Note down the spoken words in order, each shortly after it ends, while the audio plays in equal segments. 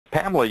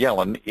Pamela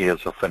Yellen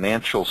is a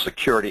financial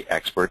security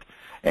expert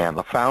and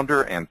the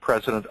founder and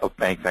president of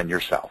Bank on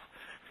Yourself.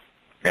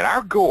 And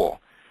our goal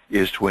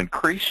is to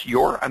increase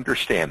your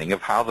understanding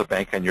of how the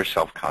Bank on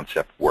Yourself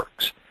concept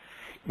works.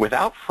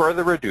 Without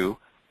further ado,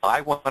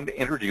 I want to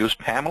introduce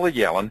Pamela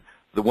Yellen,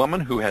 the woman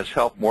who has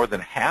helped more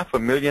than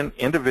 500,000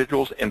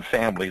 individuals and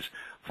families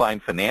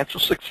find financial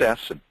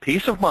success and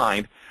peace of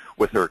mind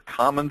with her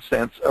common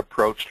sense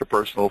approach to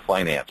personal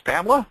finance.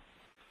 Pamela?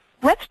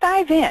 Let's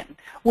dive in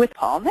with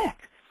Paul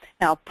Nick.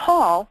 Now,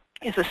 Paul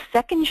is a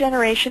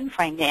second-generation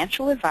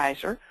financial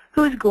advisor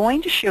who is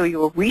going to show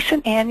you a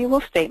recent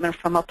annual statement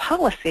from a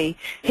policy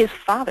his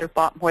father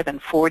bought more than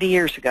 40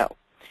 years ago.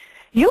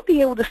 You'll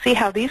be able to see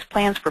how these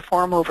plans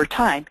perform over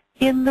time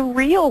in the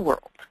real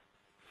world.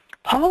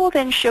 Paul will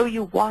then show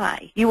you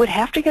why you would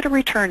have to get a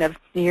return of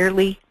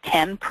nearly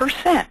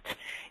 10%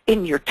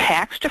 in your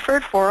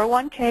tax-deferred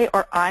 401k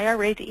or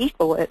IRA to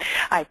equal it.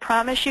 I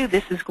promise you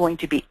this is going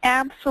to be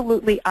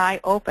absolutely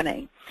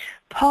eye-opening.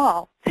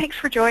 Paul, thanks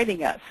for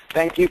joining us.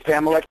 Thank you,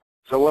 Pamela.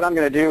 So what I'm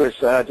going to do is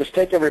just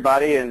take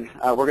everybody and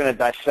we're going to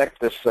dissect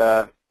this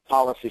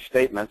policy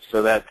statement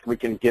so that we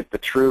can get the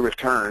true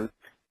return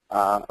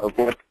of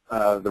what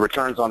the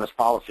returns on this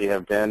policy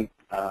have been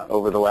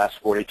over the last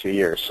 42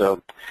 years.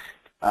 So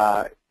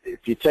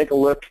if you take a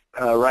look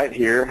right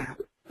here,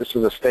 this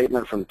is a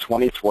statement from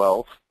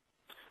 2012.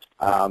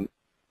 The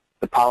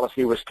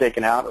policy was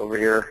taken out over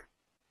here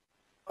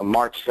on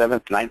March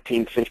 7th,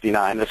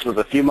 1969. This was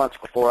a few months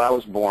before I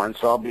was born,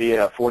 so I'll be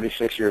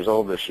 46 years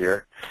old this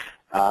year.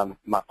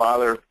 My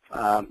father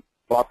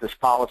bought this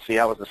policy.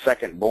 I was the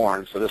second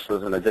born, so this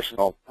was an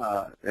additional,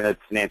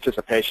 it's in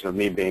anticipation of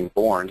me being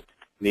born,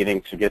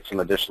 needing to get some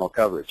additional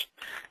coverage.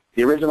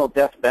 The original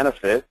death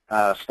benefit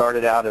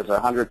started out as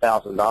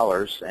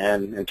 $100,000,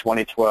 and in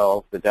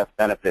 2012, the death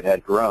benefit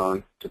had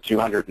grown to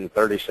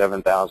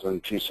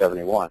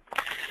 $237,271.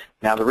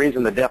 Now, the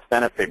reason the death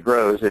benefit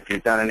grows, if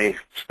you've done any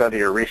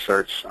study or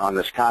research on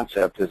this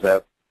concept, is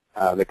that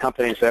the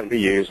companies that we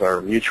use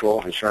are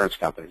mutual insurance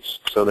companies.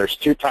 So there's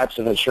two types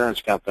of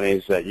insurance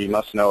companies that you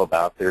must know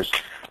about. There's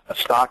a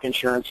stock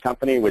insurance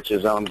company, which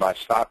is owned by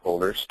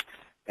stockholders,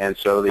 and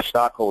so the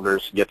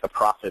stockholders get the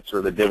profits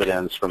or the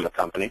dividends from the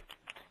company.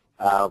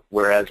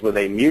 Whereas with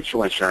a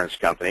mutual insurance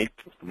company,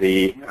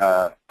 the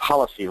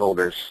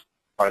policyholders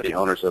are the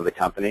owners of the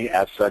company.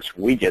 As such,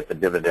 we get the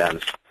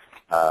dividends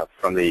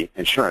from the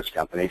insurance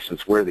company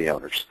since we're the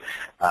owners.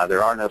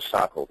 There are no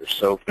stockholders.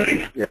 So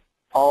if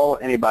all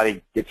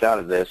anybody gets out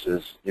of this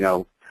is,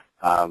 the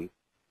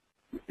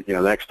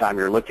next time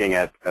you're looking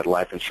at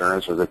life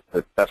insurance or the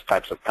best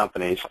types of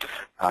companies,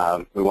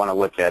 we want to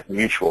look at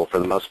mutual for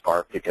the most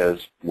part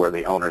because we're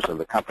the owners of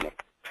the company.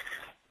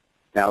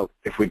 Now,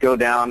 if we go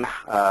down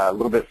a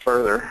little bit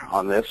further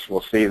on this, we'll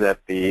see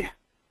that the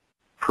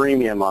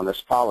premium on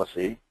this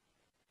policy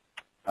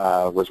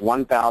was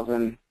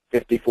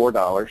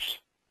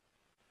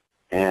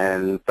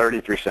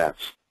 $1,054.33.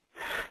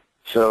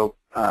 So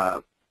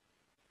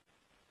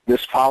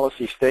this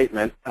policy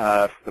statement,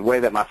 the way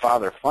that my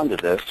father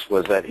funded this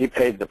was that he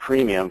paid the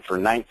premium for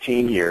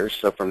 19 years,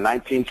 so from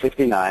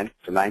 1959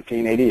 to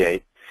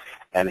 1988,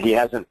 and he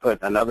hasn't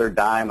put another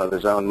dime of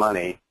his own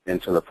money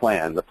into the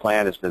plan. The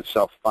plan has been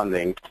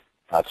self-funding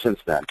since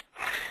then.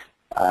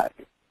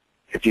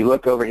 If you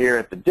look over here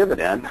at the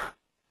dividend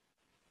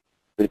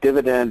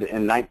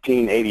in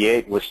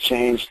 1988 was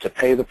changed to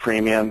pay the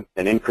premium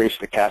and increase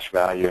the cash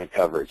value and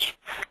coverage.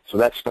 So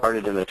that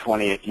started in the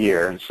 20th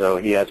year, and so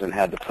he hasn't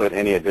had to put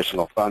any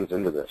additional funds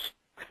into this.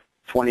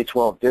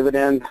 2012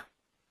 dividend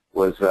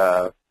was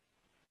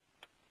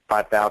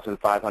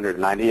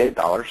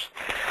 $5,598,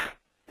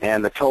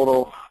 and the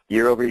total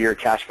year-over-year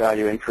cash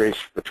value increase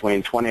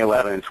between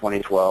 2011 and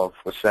 2012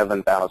 was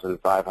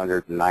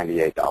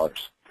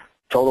 $7,598.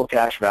 Total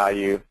cash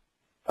value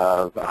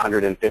of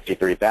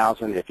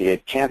 $153,000. If he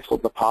had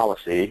canceled the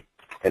policy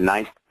in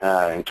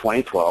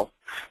 2012,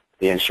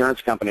 the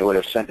insurance company would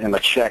have sent him a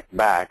check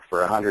back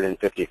for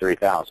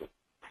 $153,000.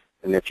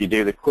 And if you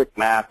do the quick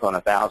math on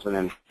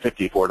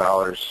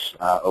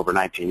 $1,054 over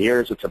 19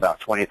 years, it's about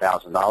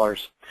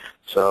 $20,000.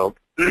 So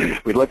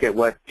we look at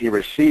what he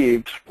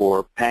received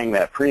for paying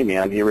that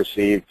premium. He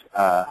received,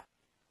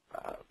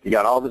 he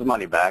got all of his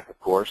money back, of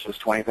course, his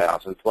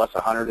 $20,000 plus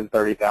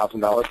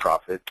 $130,000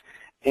 profit,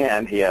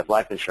 and he had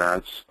life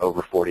insurance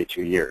over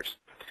 42 years.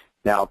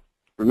 Now,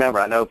 remember,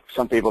 I know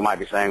some people might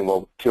be saying,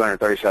 well,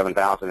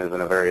 $237,000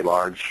 isn't a very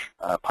large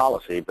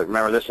policy, but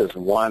remember, this is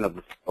one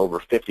of over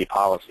 50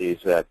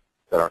 policies that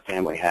our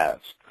family has.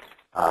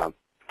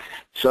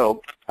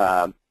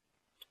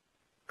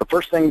 The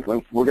first thing,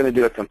 we're going to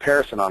do a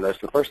comparison on this,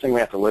 the first thing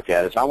we have to look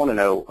at is I want to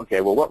know, okay,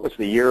 well, what was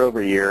the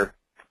year-over-year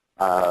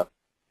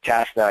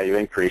cash value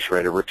increase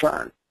rate of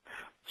return?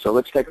 So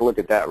let's take a look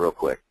at that real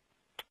quick.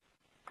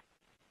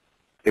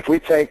 If we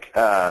take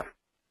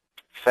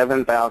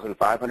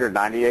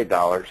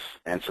 $7,598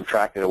 and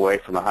subtract it away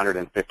from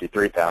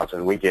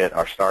 $153,000, we get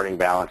our starting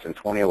balance in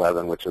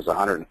 2011, which is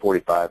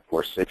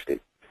 $145,460.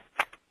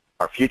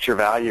 Our future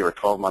value, or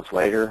 12 months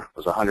later,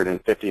 was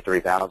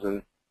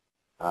 $153,058.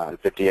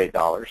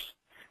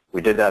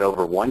 We did that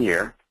over 1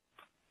 year,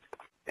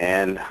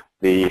 and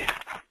the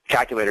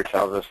calculator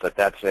tells us that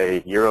that's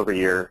a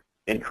year-over-year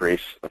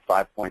increase of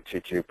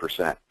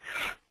 5.22%.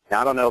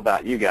 Now, I don't know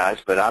about you guys,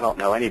 but I don't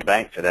know any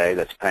bank today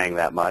that's paying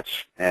that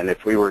much. And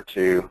if we were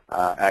to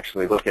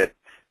actually look at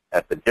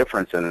the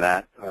difference in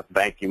that,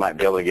 bank, you might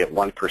be able to get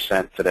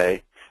 1%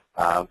 today.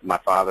 My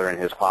father and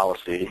his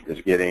policy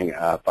is getting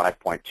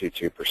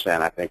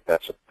 5.22%. I think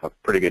that's a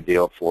pretty good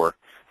deal for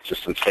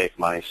just some safe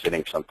money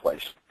sitting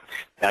someplace.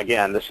 Now,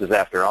 again, this is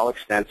after all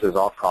expenses,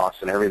 all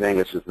costs, and everything.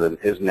 This is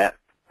his net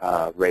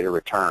rate of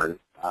return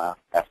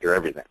after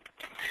everything.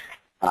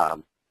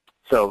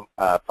 So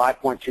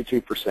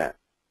 5.22%.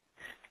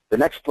 The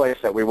next place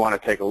that we want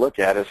to take a look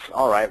at is,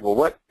 all right, well,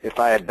 what if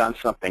I had done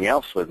something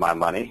else with my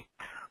money?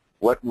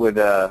 What would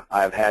I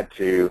have had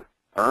to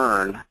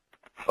earn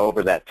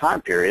over that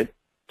time period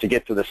to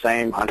get to the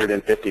same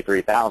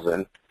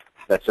 $153,000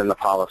 that's in the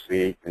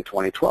policy in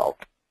 2012?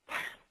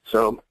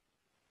 So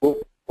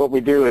what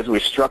we do is we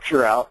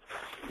structure out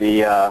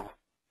the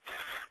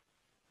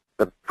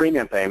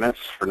premium payments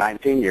for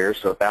 19 years,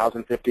 so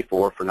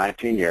 $1,054 for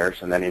 19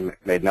 years, and then he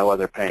made no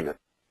other payment.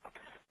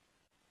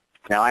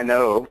 Now, I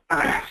know,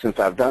 since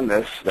I've done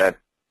this, that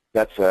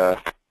that's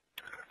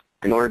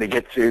in order to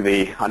get to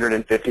the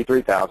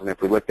 $153,000,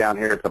 if we look down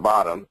here at the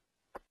bottom,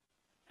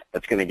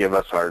 that's going to give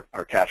us our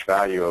cash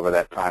value over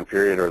that time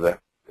period, or the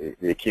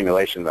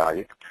accumulation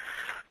value.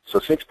 So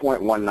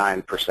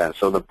 6.19%.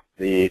 So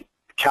the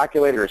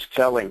calculator is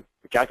telling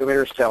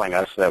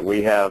us that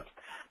we have,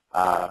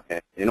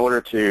 in order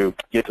to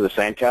get to the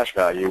same cash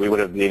value, we would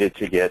have needed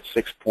to get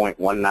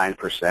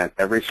 6.19%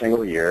 every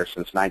single year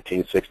since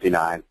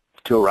 1969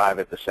 to arrive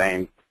at the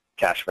same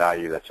cash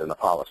value that's in the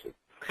policy.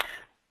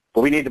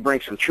 But we need to bring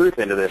some truth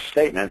into this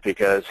statement,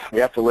 because we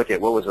have to look at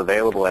what was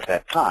available at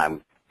that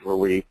time,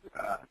 where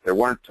there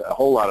weren't a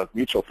whole lot of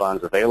mutual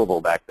funds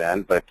available back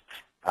then, but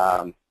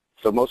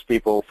so most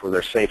people, for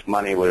their safe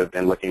money, would have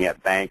been looking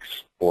at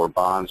banks or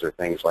bonds or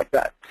things like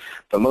that.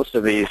 But most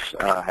of these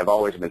have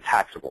always been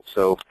taxable.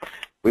 So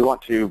we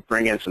want to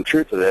bring in some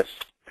truth to this.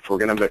 If we're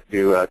going to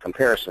do a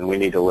comparison, we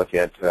need to look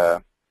at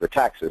the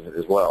taxes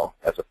as well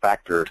as a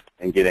factor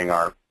in getting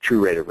our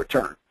true rate of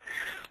return.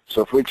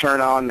 So if we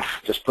turn on,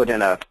 just put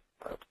in a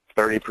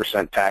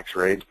 30% tax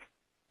rate,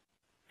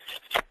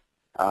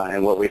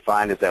 and what we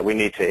find is that we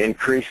need to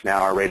increase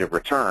now our rate of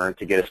return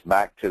to get us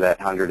back to that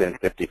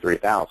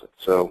 $153,000.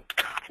 So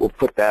we'll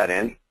put that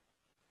in.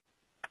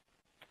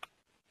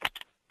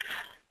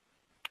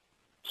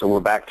 So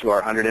we're back to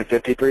our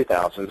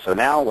 $153,000. So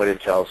now what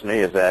it tells me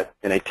is that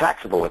in a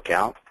taxable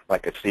account,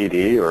 like a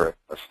CD or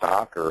a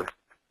stock or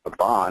a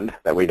bond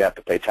that we'd have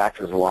to pay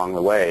taxes along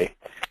the way,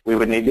 we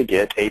would need to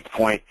get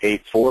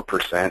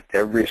 8.84%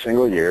 every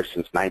single year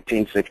since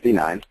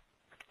 1969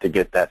 to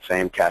get that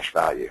same cash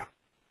value.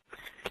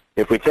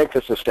 If we take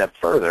this a step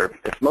further,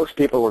 if most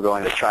people were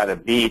going to try to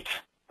beat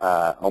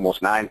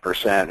almost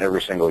 9%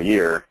 every single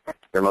year,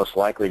 they're most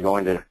likely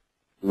going to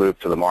move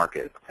to the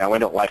market. And we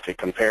don't like to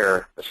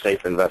compare a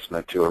safe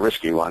investment to a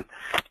risky one,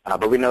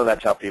 but we know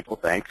that's how people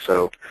think.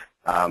 So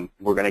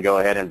we're going to go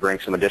ahead and bring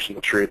some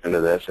additional truth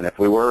into this. And if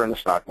we were in the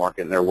stock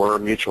market and there were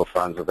mutual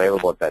funds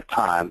available at that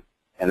time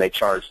and they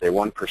charged a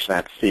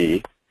 1%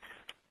 fee,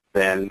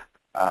 then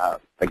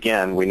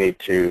again, we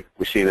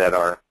see that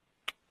our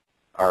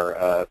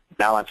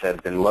balance has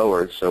been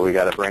lowered, so we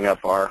got to bring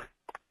up our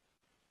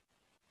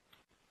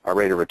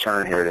rate of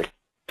return here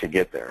to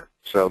get there.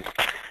 So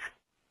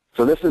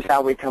this is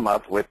how we come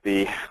up with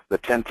the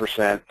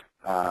 10%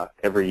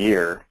 every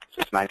year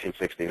since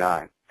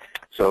 1969.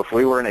 So if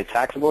we were in a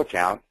taxable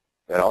account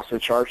that also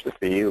charged the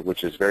fee,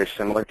 which is very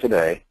similar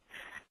today,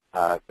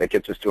 that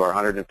gets us to our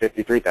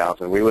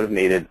 $153,000, we would have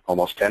needed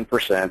almost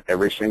 10%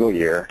 every single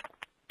year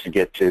to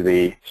get to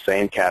the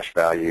same cash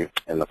value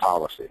in the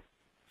policy.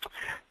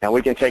 Now,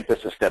 we can take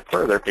this a step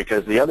further,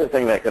 because the other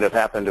thing that could have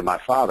happened to my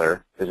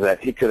father is that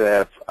he could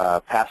have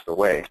passed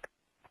away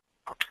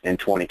in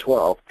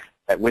 2012,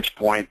 at which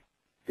point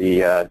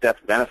the death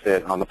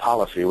benefit on the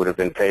policy would have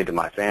been paid to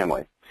my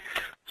family.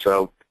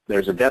 So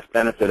there's a death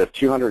benefit of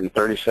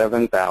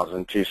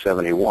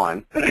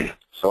 $237,271.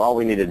 So all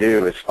we need to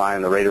do is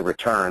find the rate of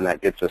return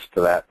that gets us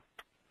to that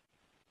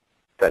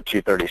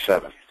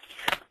 237.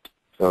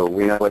 So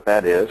we know what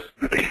that is.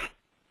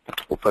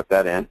 We'll put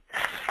that in.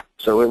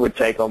 So it would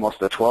take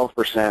almost a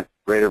 12%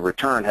 rate of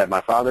return. Had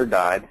my father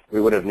died,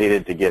 we would have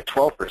needed to get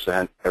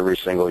 12% every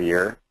single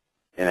year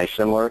in a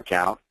similar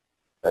account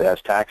that has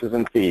taxes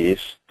and fees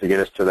to get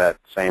us to that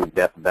same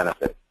death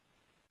benefit.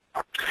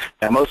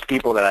 Now, most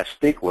people that I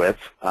speak with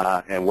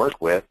and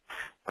work with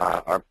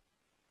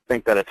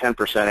think that a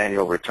 10%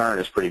 annual return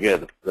is pretty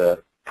good.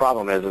 The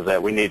problem is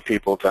that we need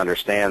people to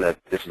understand that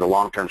this is a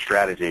long-term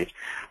strategy,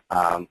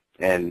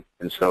 and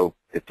so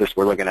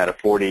we're looking at a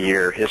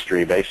 40-year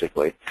history,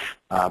 basically.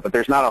 But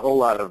there's not a whole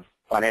lot of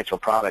financial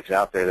products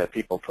out there that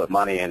people put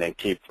money in and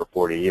keep for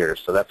 40 years.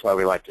 So that's why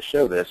we like to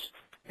show this.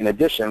 In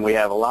addition, we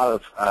have a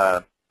lot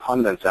of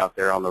pundits out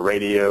there on the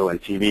radio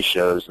and TV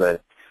shows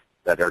that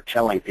that are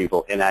telling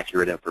people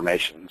inaccurate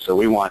information. So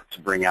we want to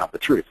bring out the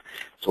truth.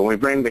 So when we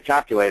bring the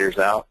calculators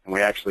out and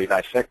we actually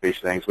dissect these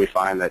things, we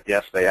find that,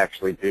 yes, they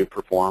actually do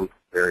perform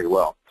very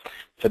well.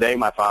 Today,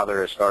 my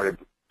father has started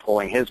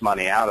pulling his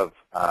money out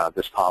of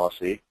this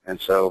policy, and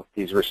so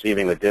he's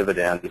receiving the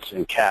dividends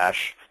in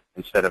cash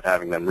instead of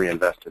having them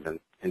reinvested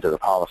into the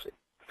policy.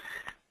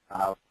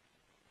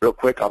 Real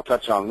quick, I'll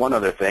touch on one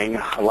other thing.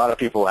 A lot of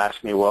people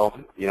ask me, well,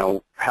 you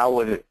know, how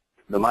would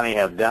the money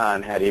have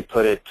done had he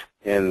put it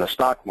in the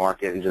stock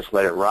market and just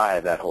let it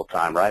ride that whole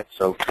time, right?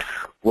 So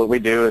what we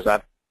do is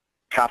I've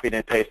copied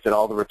and pasted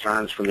all the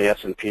returns from the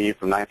S&P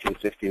from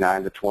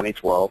 1969 to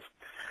 2012,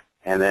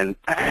 and then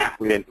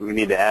we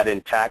need to add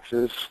in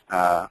taxes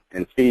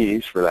and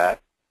fees for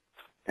that.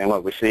 And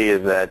what we see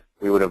is that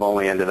we would have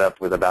only ended up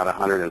with about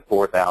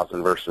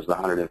 $104,000 versus the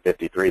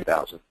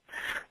 $153,000.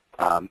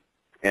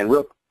 And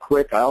real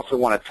quick, I also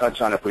want to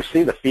touch on, if we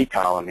see the fee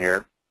column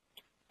here,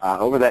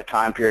 over that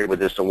time period with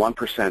just a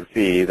 1%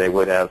 fee, they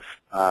would have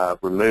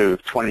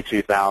removed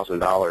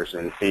 $22,000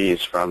 in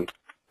fees from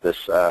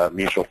this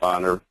mutual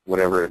fund or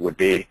whatever it would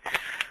be.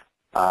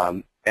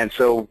 And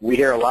so we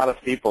hear a lot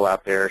of people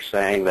out there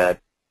saying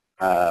that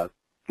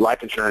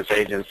life insurance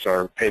agents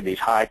are paid these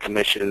high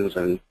commissions,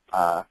 and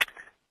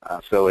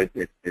so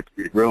it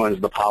ruins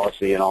the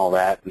policy and all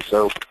that. And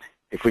so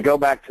if we go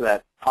back to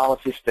that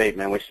policy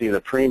statement, we see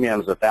the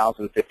premiums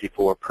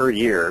 $1,054 per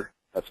year.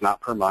 That's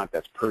not per month,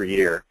 that's per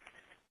year.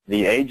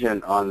 The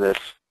agent on this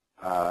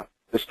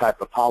this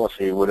type of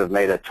policy would have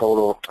made a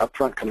total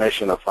upfront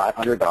commission of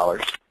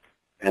 $500,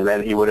 and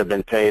then he would have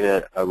been paid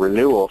a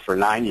renewal for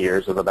 9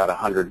 years of about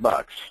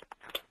 $100.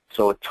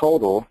 So a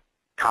total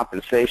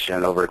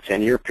compensation over a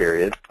 10-year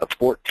period of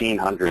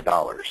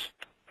 $1,400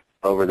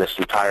 over this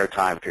entire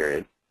time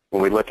period.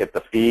 When we look at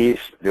the fees,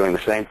 doing the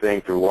same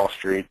thing through Wall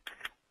Street,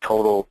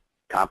 total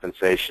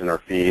compensation or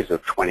fees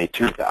of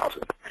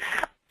 $22,000.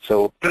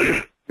 So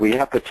we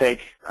have to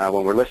take,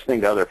 when we're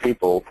listening to other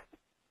people,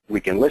 we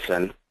can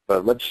listen,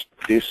 but let's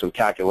do some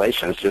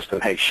calculations just to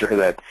make sure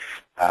that,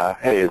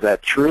 hey, is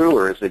that true,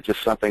 or is it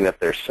just something that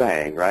they're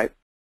saying, right?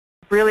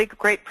 Really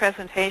great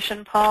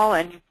presentation, Paul,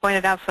 and you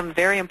pointed out some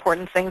very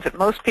important things that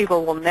most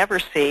people will never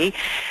see.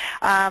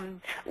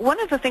 One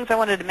of the things I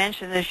wanted to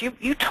mention is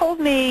you told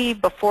me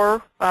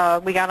before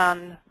we got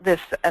on this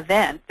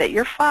event that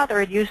your father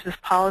had used this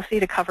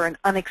policy to cover an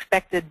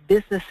unexpected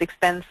business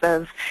expense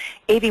of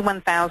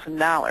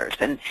 $81,000,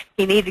 and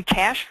he needed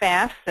cash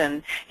fast,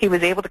 and he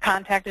was able to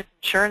contact his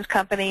insurance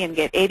company and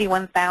get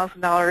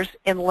 $81,000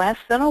 in less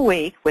than a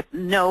week with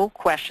no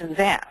questions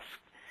asked.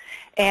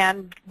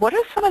 And what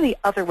are some of the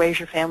other ways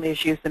your family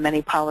has used the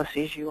many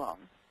policies you own?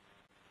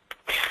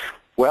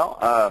 Well,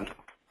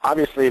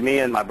 obviously me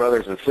and my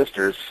brothers and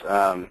sisters,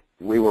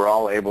 we were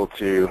all able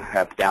to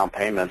have down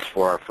payments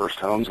for our first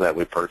homes that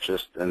we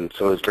purchased, and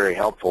so it's very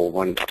helpful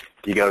when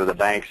you go to the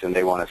banks and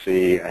they want to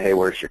see, hey,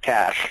 where's your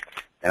cash?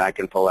 And I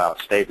can pull out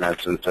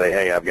statements and say,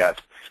 hey, I've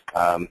got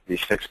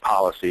these 6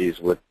 policies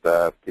with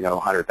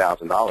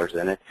 $100,000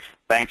 in it.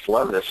 Banks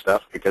love this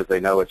stuff because they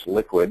know it's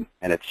liquid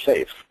and it's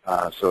safe.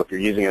 So if you're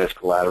using it as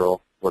collateral,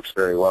 it works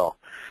very well.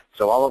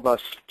 So all of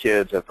us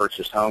kids have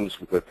purchased homes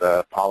with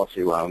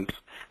policy loans.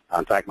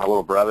 In fact, my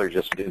little brother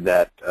just did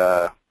that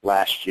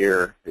last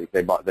year.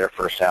 They bought their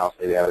first house.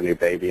 They had a new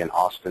baby in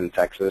Austin,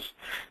 Texas,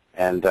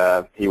 and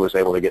he was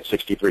able to get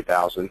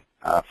 $63,000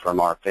 from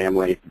our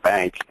family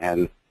bank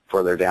and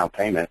for their down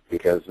payment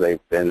because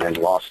they've been in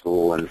law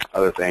school and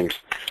other things.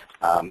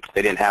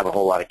 They didn't have a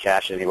whole lot of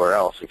cash anywhere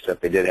else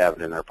except they did have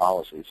it in their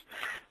policies.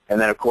 And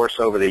then, of course,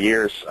 over the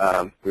years,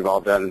 we've all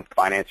done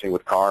financing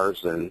with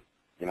cars, and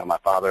my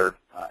father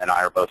and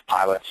I are both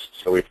pilots,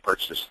 so we've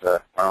purchased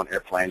our own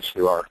airplanes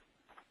through our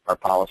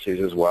policies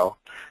as well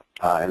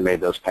and made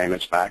those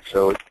payments back.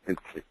 So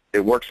it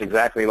works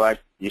exactly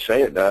like you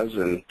say it does,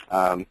 and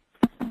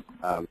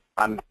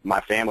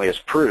my family is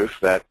proof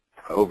that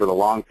over the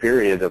long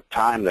period of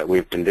time that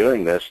we've been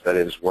doing this, that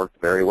it has worked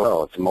very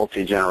well. It's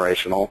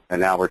multi-generational, and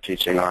now we're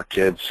teaching our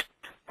kids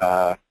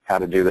how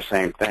to do the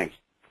same thing.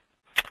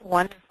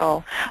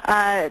 Wonderful.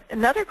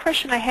 Another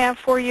question I have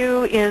for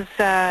you is,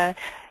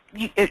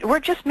 or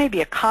just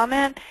maybe a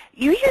comment.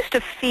 You used a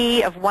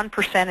fee of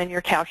 1% in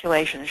your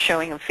calculations,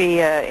 showing a fee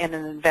in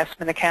an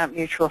investment account,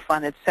 mutual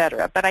fund,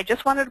 etc. But I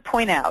just wanted to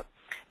point out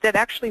that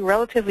actually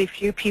relatively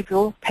few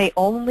people pay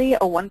only a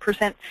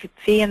 1%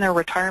 fee in their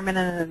retirement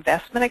and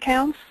investment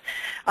accounts.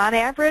 On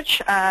average,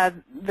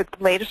 the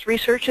latest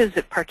research is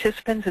that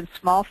participants in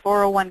small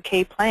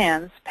 401k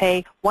plans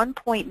pay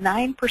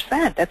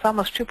 1.9%. That's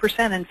almost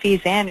 2% in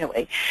fees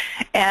annually.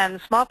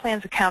 And small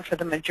plans account for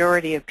the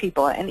majority of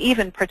people, and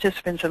even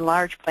participants in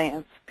large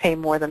plans pay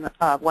more than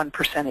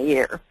 1% a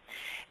year.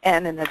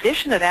 And in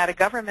addition to that, a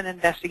government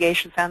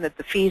investigation found that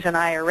the fees in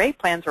IRA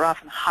plans are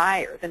often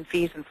higher than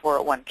fees in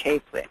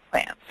 401k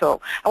plans.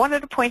 So I wanted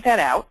to point that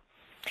out.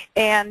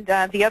 And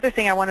the other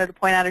thing I wanted to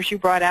point out is you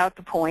brought out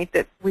the point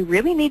that we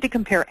really need to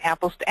compare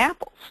apples to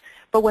apples.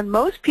 But when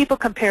most people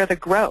compare the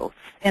growth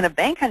in a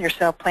bank on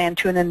yourself plan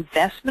to an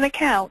investment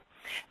account,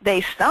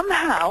 they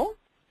somehow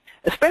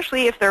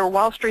especially if they're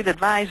Wall Street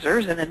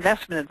advisors and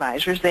investment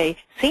advisors, they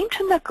seem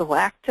to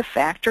neglect to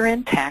factor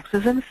in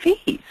taxes and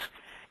fees.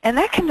 And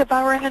that can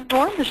devour an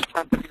enormous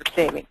chunk of your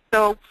savings.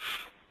 So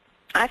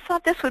I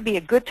thought this would be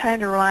a good time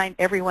to remind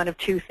everyone of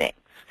two things.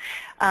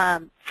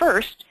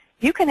 First,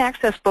 you can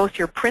access both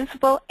your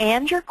principal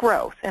and your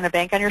growth in a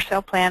Bank on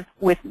Yourself plan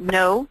with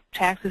no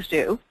taxes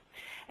due.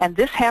 And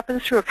this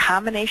happens through a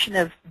combination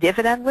of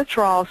dividend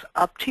withdrawals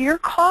up to your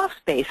cost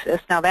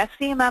basis. Now, that's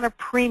the amount of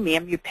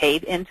premium you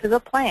paid into the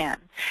plan.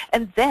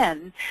 And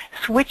then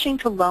switching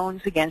to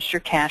loans against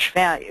your cash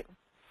value.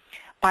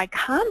 By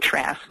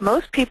contrast,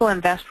 most people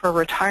invest for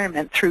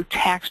retirement through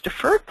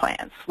tax-deferred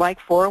plans like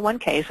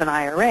 401ks and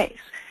IRAs.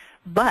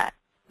 But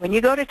when you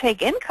go to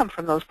take income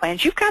from those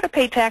plans, you've got to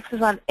pay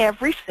taxes on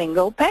every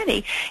single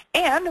penny.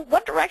 And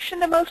what direction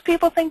do most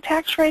people think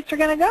tax rates are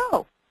going to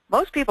go?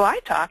 Most people I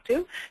talk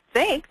to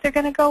think they're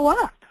going to go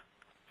up.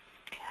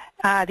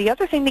 The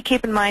other thing to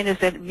keep in mind is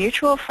that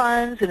mutual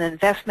funds and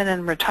investment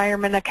and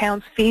retirement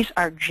accounts fees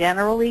are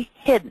generally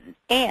hidden,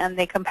 and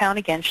they compound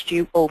against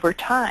you over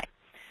time.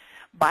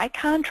 By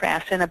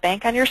contrast, in a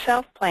Bank on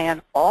Yourself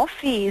plan, all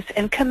fees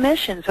and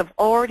commissions have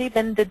already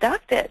been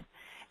deducted,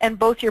 and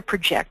both your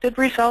projected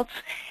results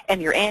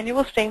and your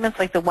annual statements,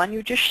 like the one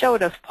you just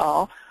showed us,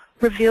 Paul,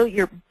 reveal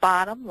your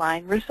bottom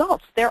line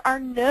results. There are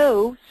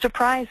no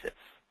surprises.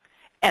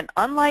 And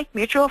unlike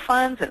mutual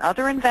funds and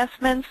other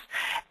investments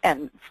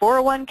and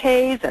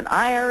 401ks and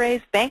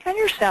IRAs, Bank on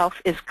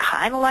Yourself is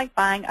kind of like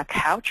buying a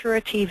couch or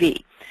a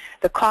TV.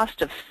 The cost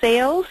of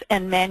sales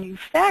and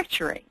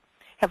manufacturing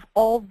have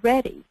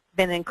already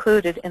been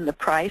included in the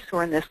price,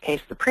 or in this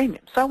case, the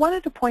premium. So I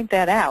wanted to point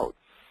that out.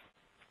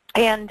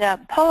 And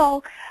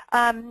Paul,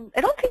 I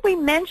don't think we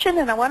mentioned,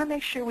 and I want to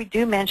make sure we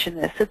do mention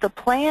this, that the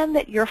plan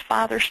that your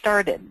father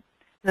started,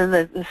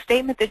 the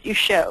statement that you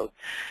showed,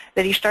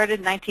 that he started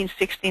in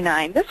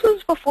 1969. This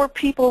was before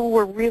people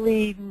were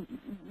really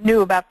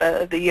knew about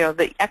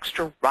the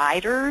extra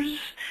riders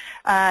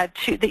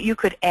that you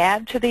could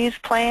add to these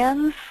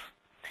plans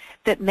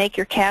that make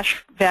your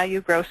cash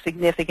value grow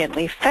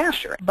significantly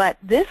faster. But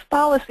this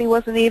policy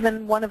wasn't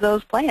even one of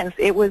those plans.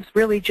 It was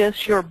really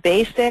just your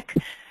basic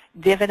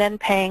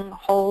dividend-paying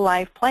whole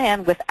life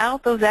plan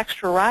without those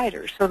extra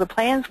riders. So the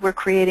plans we're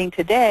creating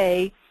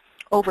today,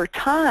 over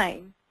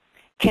time,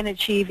 can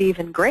achieve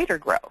even greater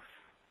growth.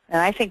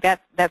 And I think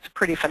that's a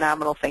pretty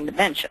phenomenal thing to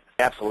mention.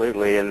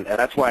 Absolutely, and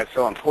that's why it's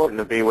so important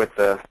to be with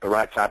the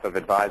right type of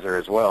advisor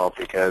as well,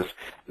 because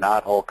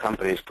not all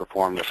companies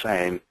perform the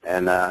same.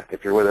 And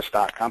if you're with a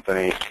stock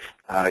company,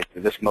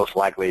 this most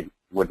likely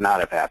would not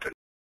have happened.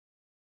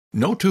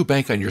 No two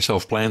Bank on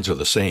Yourself plans are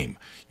the same.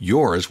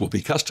 Yours will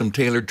be custom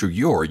tailored to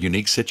your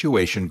unique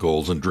situation,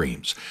 goals, and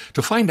dreams.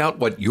 To find out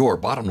what your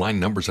bottom line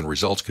numbers and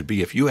results could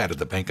be if you added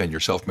the Bank on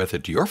Yourself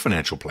method to your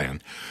financial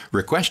plan,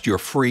 request your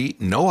free,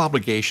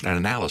 no-obligation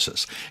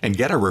analysis and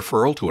get a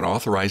referral to an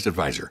authorized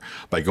advisor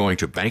by going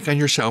to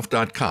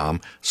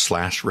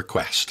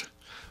bankonyourself.com/request.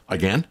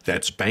 Again,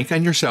 that's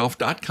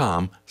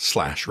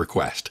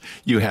bankonyourself.com/request.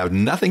 You have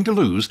nothing to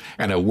lose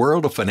and a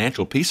world of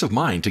financial peace of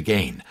mind to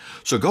gain.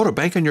 So go to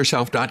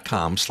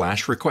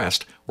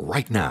bankonyourself.com/request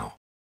right now.